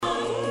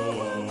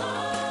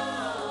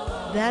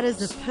That is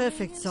the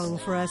perfect song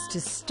for us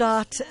to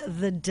start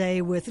the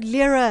day with.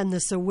 Lyra and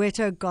the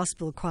Soweto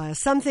Gospel Choir,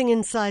 Something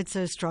Inside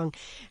So Strong.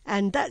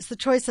 And that's the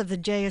choice of the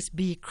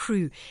JSB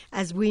crew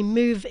as we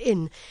move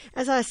in.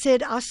 As I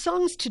said, our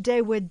songs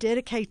today we're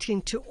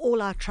dedicating to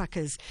all our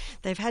truckers.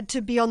 They've had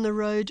to be on the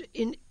road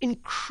in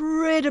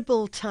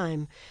incredible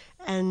time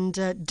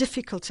and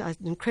difficult,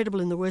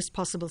 incredible in the worst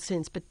possible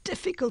sense, but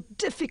difficult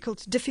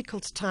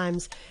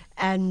times,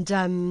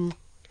 and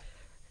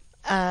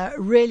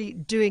really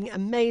doing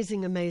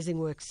amazing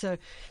work. So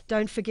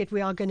don't forget,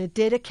 we are going to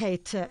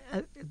dedicate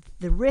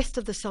the rest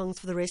of the songs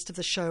for the rest of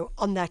the show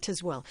on that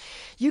as well.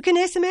 You can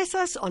SMS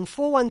us on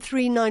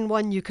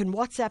 41391. You can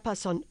WhatsApp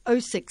us on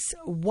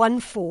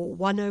 0614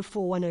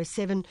 104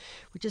 107.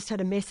 We just had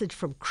a message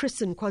from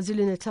Chris in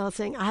KwaZulu-Natal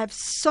saying, I have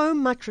so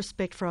much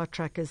respect for our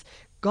truckers.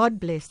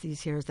 God bless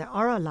these heroes. They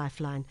are our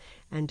lifeline,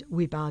 and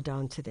we bow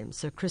down to them.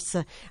 So, Chris,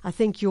 I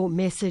think your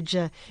message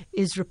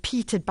is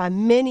repeated by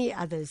many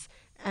others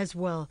as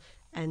well.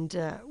 And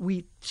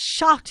we're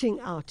shouting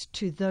out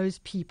to those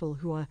people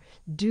who are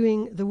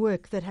doing the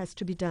work that has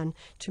to be done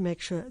to make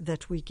sure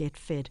that we get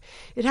fed.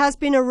 It has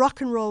been a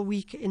rock and roll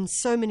week in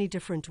so many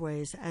different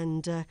ways.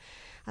 And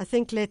I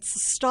think let's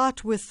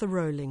start with the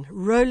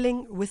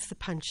rolling with the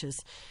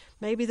punches.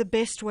 Maybe the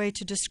best way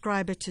to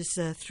describe it is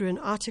through an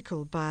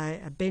article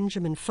by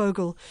Benjamin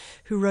Vogel,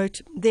 who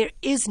wrote, there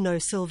is no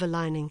silver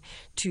lining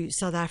to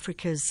South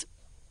Africa's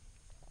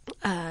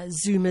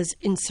Zuma's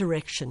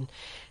insurrection.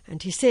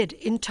 And he said,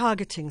 in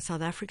targeting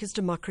South Africa's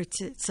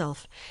democracy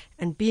itself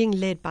and being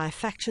led by a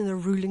faction of the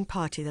ruling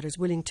party that is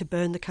willing to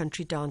burn the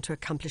country down to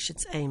accomplish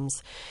its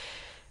aims,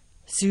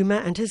 Zuma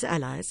and his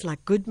allies,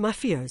 like good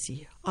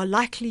mafiosi, are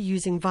likely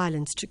using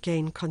violence to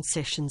gain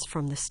concessions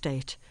from the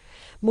state.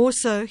 More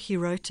so, he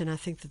wrote, and I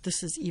think that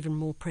this is even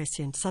more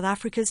prescient, South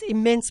Africa's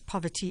immense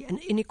poverty and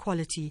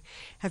inequality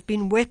have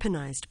been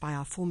weaponized by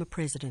our former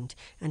president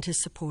and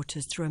his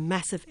supporters through a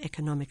massive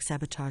economic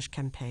sabotage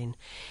campaign.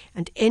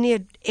 And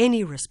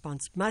any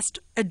response must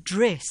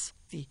address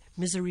the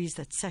miseries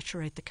that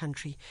saturate the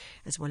country,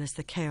 as well as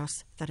the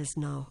chaos that is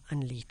now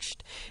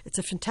unleashed. It's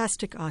a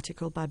fantastic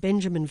article by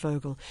Benjamin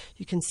Vogel.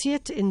 You can see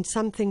it in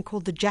something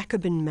called the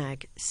Jacobin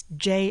Mag,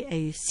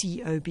 Jacobin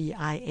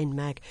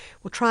Mag.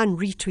 We'll try and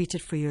retweet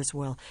it for you as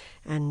well.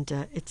 And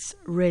it's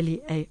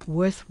really a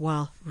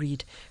worthwhile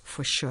read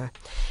for sure.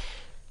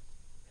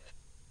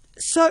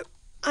 So,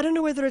 I don't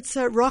know whether it's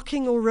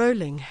rocking or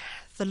rolling,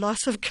 the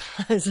loss of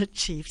Kaizer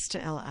Chiefs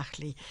to Al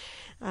Ahly.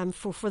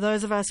 For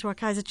those of us who are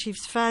Kaizer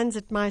Chiefs fans,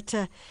 it might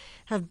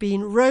have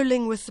been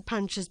rolling with the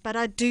punches, but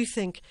I do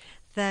think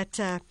that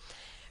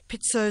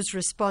Pitso's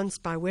response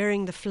by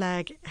wearing the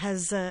flag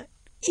has,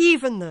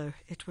 even though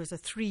it was a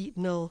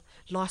 3-0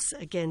 loss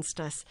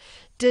against us,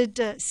 did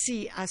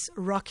see us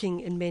rocking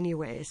in many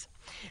ways.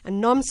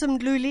 And Nomsom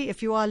Dluli,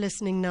 if you are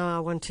listening now,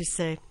 I want to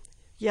say,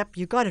 yep,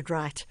 you got it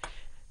right,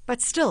 but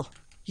still,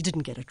 you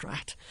didn't get it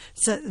right.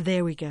 So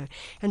there we go.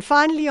 And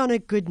finally, on a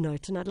good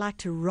note, and I'd like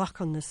to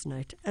rock on this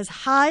note, as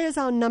high as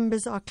our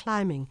numbers are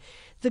climbing,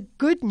 the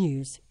good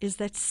news is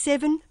that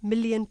 7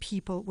 million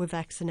people were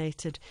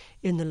vaccinated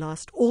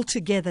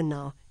altogether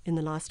now in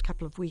the last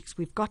couple of weeks.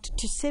 We've got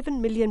to 7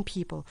 million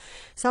people.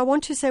 So I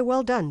want to say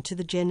well done to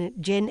the Gen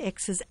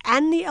Xers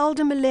and the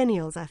elder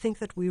millennials. I think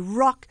that we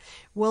rock.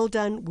 Well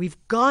done. We've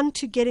gone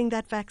to getting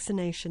that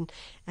vaccination.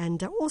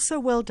 And also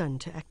well done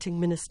to Acting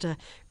Minister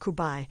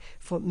Kubai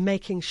for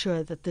making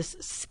sure that this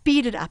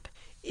speeded up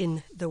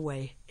in the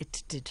way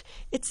it did.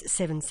 It's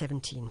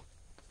 7:17.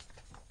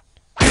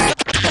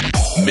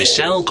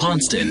 Michelle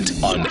Constant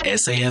on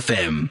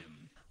SAFM.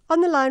 On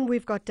the line,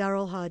 we've got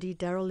DARYL Hardy.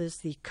 DARYL is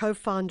the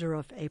co-founder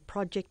of a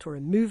project or a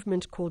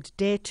movement called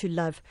Dare to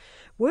Love,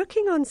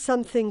 working on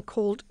something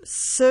called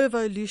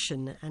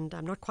Servolution. And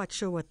I'm not quite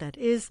sure what that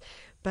is,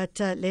 but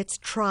let's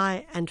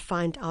try and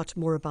find out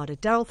more about it.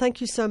 DARYL, thank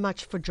you so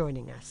much for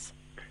joining us.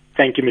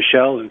 Thank you,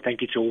 Michelle, and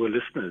thank you to all the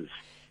listeners.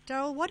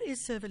 DARYL, what is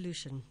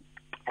Servolution?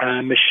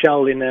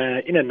 Michelle, in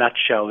a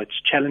nutshell, it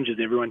challenges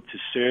everyone to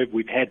serve.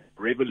 We've had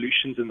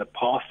revolutions in the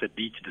past that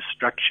lead to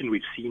destruction.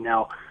 We've seen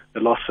now the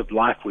loss of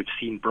life. We've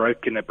seen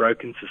a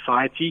broken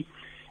society.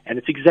 And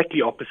it's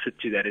exactly opposite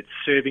to that. It's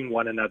serving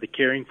one another,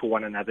 caring for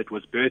one another. It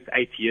was birthed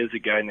 8 years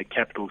ago in the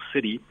capital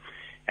city,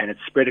 and it's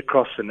spread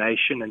across the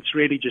nation. And it's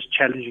really just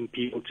challenging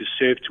people to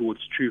serve towards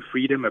true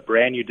freedom, a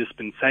brand new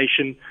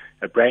dispensation,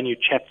 a brand new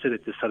chapter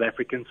that the South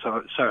Africans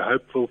are so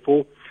hopeful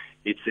for.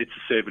 It's a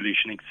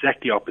Servolution,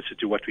 exactly opposite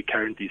to what we're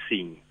currently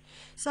seeing.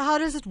 So how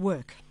does it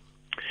work?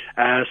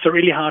 So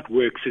really how it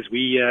works is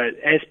we,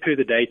 as per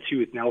the day too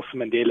with Nelson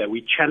Mandela,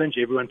 we challenge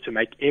everyone to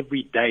make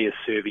every day a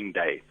serving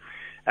day.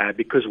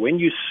 Because when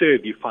you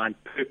serve, you find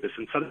purpose.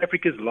 And South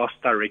Africa's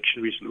lost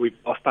direction. We've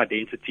lost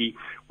identity.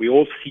 We're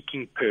all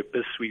seeking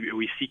purpose.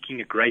 We're seeking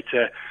a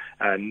greater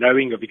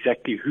knowing of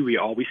exactly who we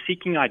are. We're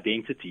seeking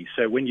identity.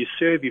 So when you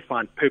serve, you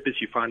find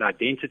purpose, you find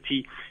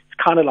identity.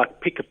 It's kind of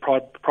like pick a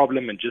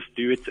problem and just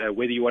do it,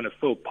 whether you want to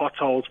fill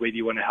potholes, whether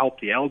you want to help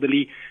the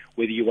elderly,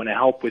 whether you want to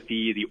help with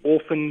the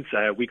orphans.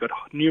 We've got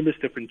numerous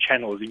different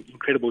channels,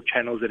 incredible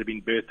channels that have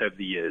been birthed over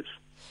the years.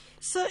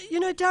 So,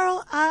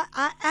 Daryl,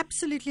 I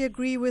absolutely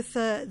agree with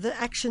the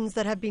actions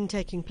that have been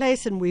taking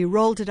place, and we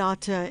rolled it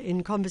out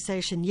in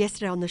conversation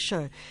yesterday on the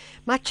show.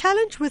 My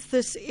challenge with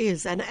this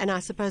is, and I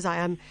suppose I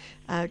am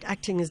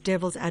acting as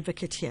devil's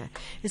advocate here,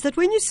 is that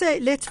when you say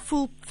let's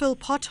fill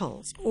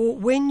potholes, or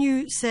when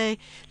you say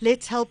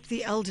let's help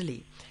the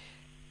elderly,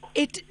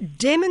 it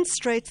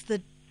demonstrates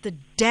the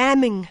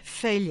damning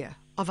failure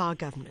of our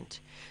government.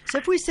 So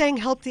if we're saying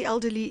help the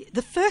elderly,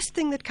 the first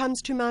thing that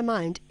comes to my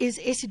mind is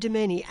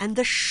esidimeni and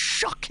the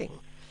shocking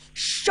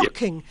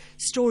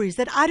stories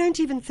that I don't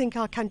even think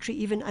our country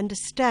even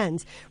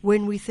understands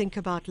when we think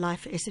about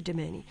life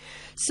esidimeni.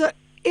 So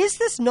is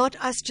this not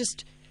us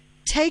just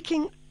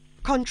taking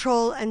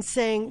control and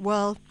saying,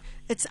 well,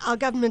 it's our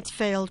government's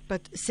failed,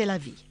 but c'est la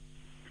vie?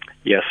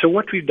 Yeah, so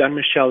what we've done,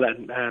 Michelle,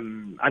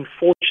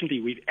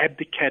 unfortunately, we've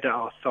abdicated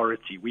our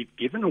authority. We've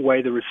given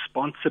away the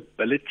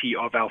responsibility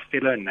of our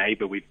fellow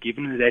neighbor. We've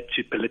given that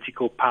to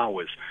political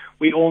powers.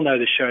 We all know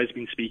the show has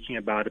been speaking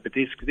about it, but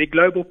there are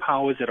global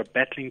powers that are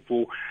battling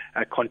for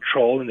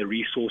control and the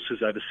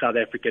resources over South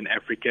Africa and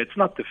Africa. It's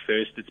not the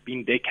first. It's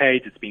been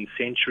decades. It's been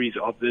centuries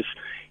of this.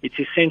 It's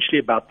essentially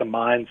about the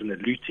mines and the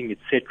looting,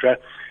 etc.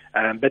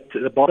 But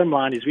the bottom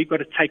line is we've got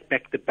to take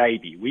back the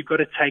baby. We've got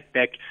to take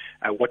back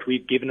what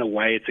we've given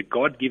away. It's a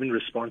God-given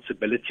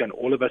responsibility on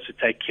all of us to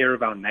take care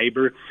of our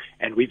neighbor,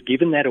 and we've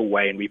given that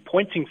away. And we're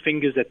pointing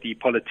fingers at the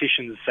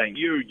politicians saying,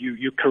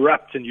 you're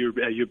corrupt and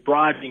you're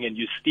bribing and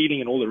you're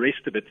stealing and all the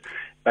rest of it.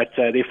 But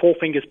there are four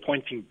fingers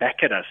pointing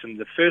back at us, and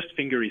the first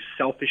finger is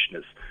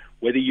selfishness.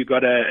 Whether you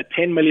got a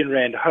 10 million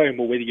rand home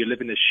or whether you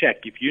live in a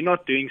shack, if you're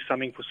not doing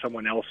something for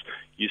someone else,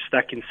 you're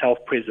stuck in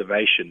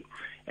self-preservation.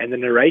 And the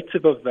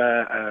narrative of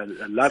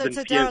love and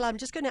fear. So, Daryl,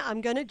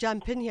 I'm going to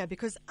jump in here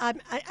because I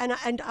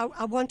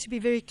want to be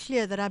very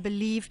clear that I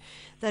believe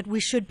that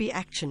we should be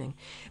actioning.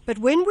 But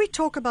when we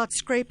talk about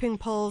scraping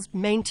poles,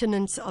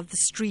 maintenance of the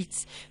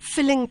streets,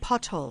 filling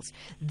potholes,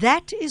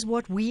 that is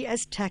what we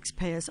as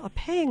taxpayers are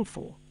paying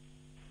for.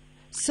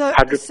 So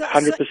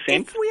 100%.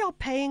 If we are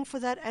paying for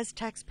that as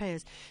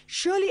taxpayers,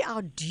 surely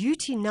our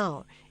duty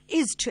now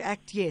is to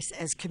act, yes,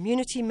 as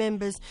community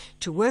members,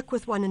 to work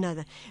with one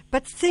another.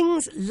 But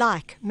things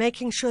like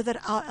making sure that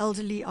our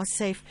elderly are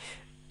safe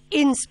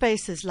in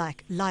spaces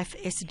like the Life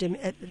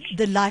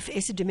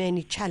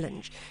Esidimeni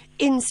Challenge,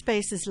 in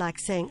spaces like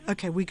saying,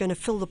 okay, we're going to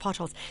fill the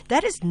potholes.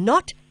 That is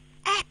not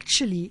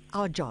actually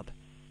our job.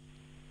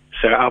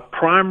 So our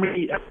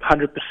primary,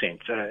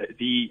 100%,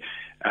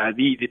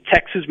 the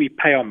taxes we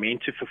pay are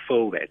meant to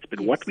fulfill that.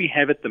 But what we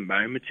have at the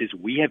moment is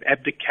we have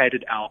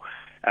abdicated our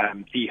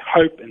the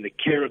hope and the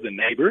care of the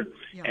neighbor,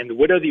 and the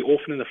widow, the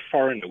orphan, and the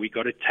foreigner. We've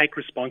got to take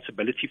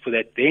responsibility for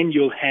that. Then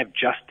you'll have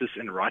justice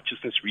and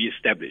righteousness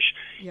reestablished.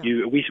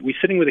 We're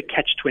sitting with a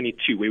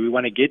catch-22 where we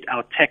want to get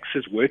our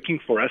taxes working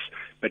for us,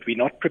 but we're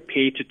not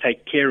prepared to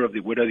take care of the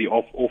widow, the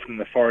orphan, and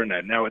the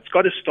foreigner. Now, it's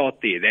got to start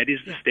there. That is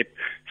the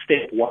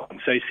step one.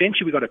 So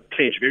essentially, we've got a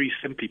pledge, very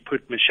simply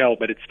put, Michelle,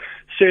 but it's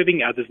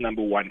serving others,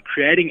 number one,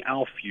 creating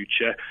our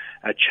future,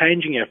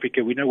 changing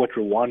Africa. We know what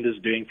Rwanda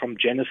is doing, from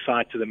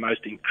genocide to the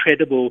most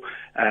incredible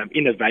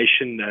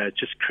innovation,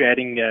 just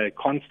creating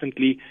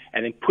constantly,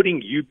 and then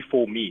putting you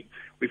before me.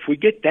 If we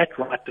get that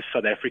right as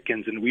South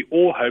Africans, and we're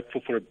all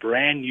hopeful for a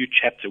brand new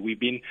chapter. We've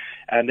been,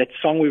 that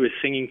song we were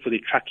singing for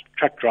the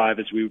truck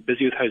drivers, we were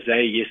busy with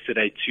Jose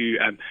yesterday too,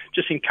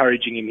 just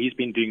encouraging him. He's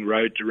been doing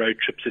road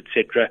trips,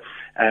 etc.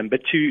 But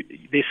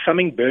there's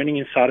something burning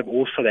inside of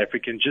all South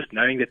Africans, just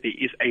knowing that there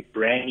is a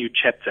brand new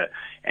chapter.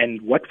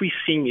 And what we're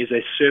seeing is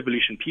a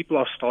servolution. People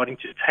are starting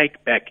to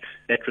take back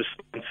that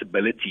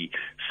responsibility.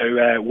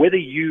 So whether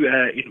you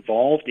are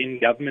involved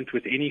in government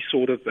with any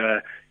sort of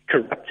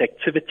corrupt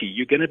activity,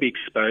 you're going to be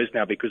exposed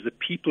now, because the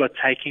people are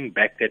taking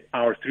back that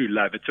power through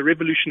love. It's a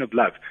revolution of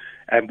love.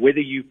 Whether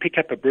you pick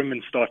up a broom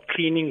and start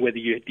cleaning, whether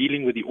you're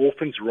dealing with the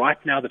orphans, right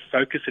now the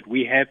focus that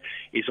we have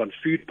is on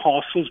food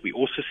parcels. We're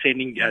also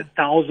sending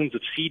thousands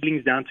of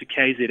seedlings down to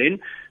KZN.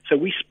 So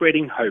we're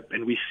spreading hope,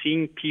 and we're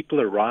seeing people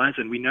arise,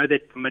 and we know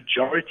that the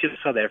majority of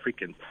South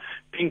Africans,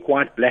 pink,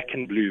 white, black,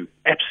 and blue,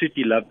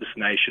 absolutely love this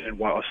nation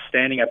and are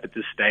standing up at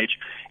this stage.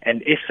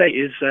 And SA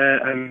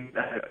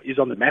is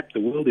on the map. The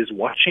world is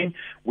watching.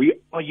 We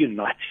are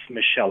united,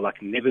 Michelle,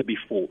 like never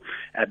before,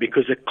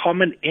 because the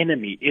common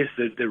enemy is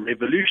the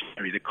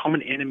revolutionary. The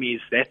common enemy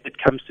is that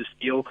comes to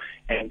steal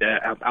and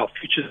our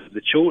futures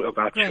of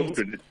our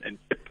children.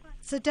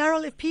 So,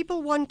 Daryl, if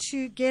people want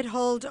to get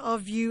hold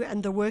of you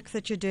and the work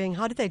that you're doing,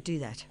 how do they do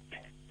that?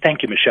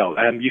 Thank you, Michelle.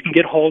 You can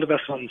get hold of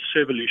us on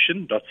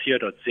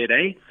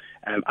servolution.co.za.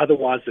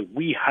 Otherwise, the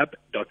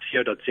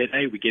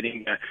wehub.co.za. We're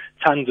getting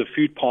tons of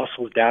food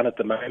parcels down at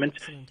the moment.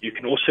 Excellent. You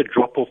can also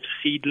drop off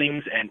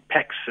seedlings and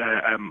packs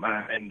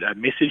and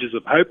messages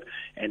of hope,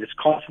 and it's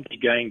constantly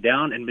going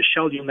down. And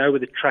Michelle, you'll know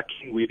with the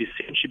trucking, we've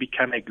essentially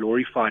become a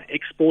glorified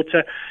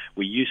exporter.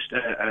 We used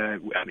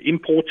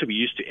importer. We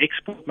used to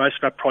export most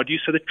of our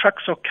produce. So the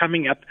trucks are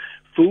coming up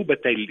full, but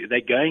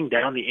they're going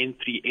down the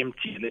N3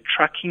 empty. And the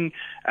trucking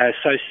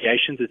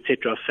associations,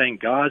 etc., are saying,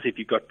 guys, if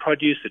you've got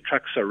produce, the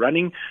trucks are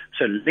running,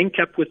 so link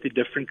up with the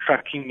different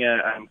trucking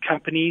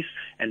companies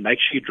and make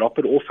sure you drop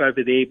it off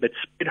over there. But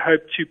spread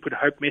hope too. Put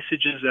hope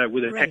messages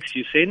with the text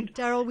you send.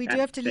 DARYL, we do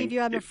have to leave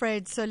you, I'm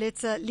afraid. So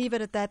let's leave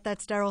it at that.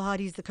 That's DARYL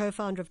Hardy, he's the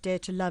co-founder of Dare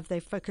to Love.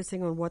 They're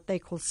focusing on what they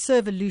call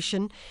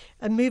Servolution,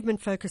 a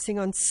movement focusing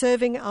on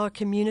serving our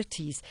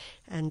communities.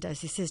 And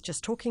as he says,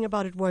 just talking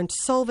about it won't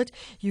solve it.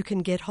 You can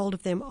get hold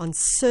of them on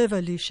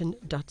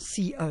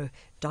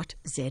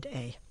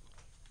servolution.co.za.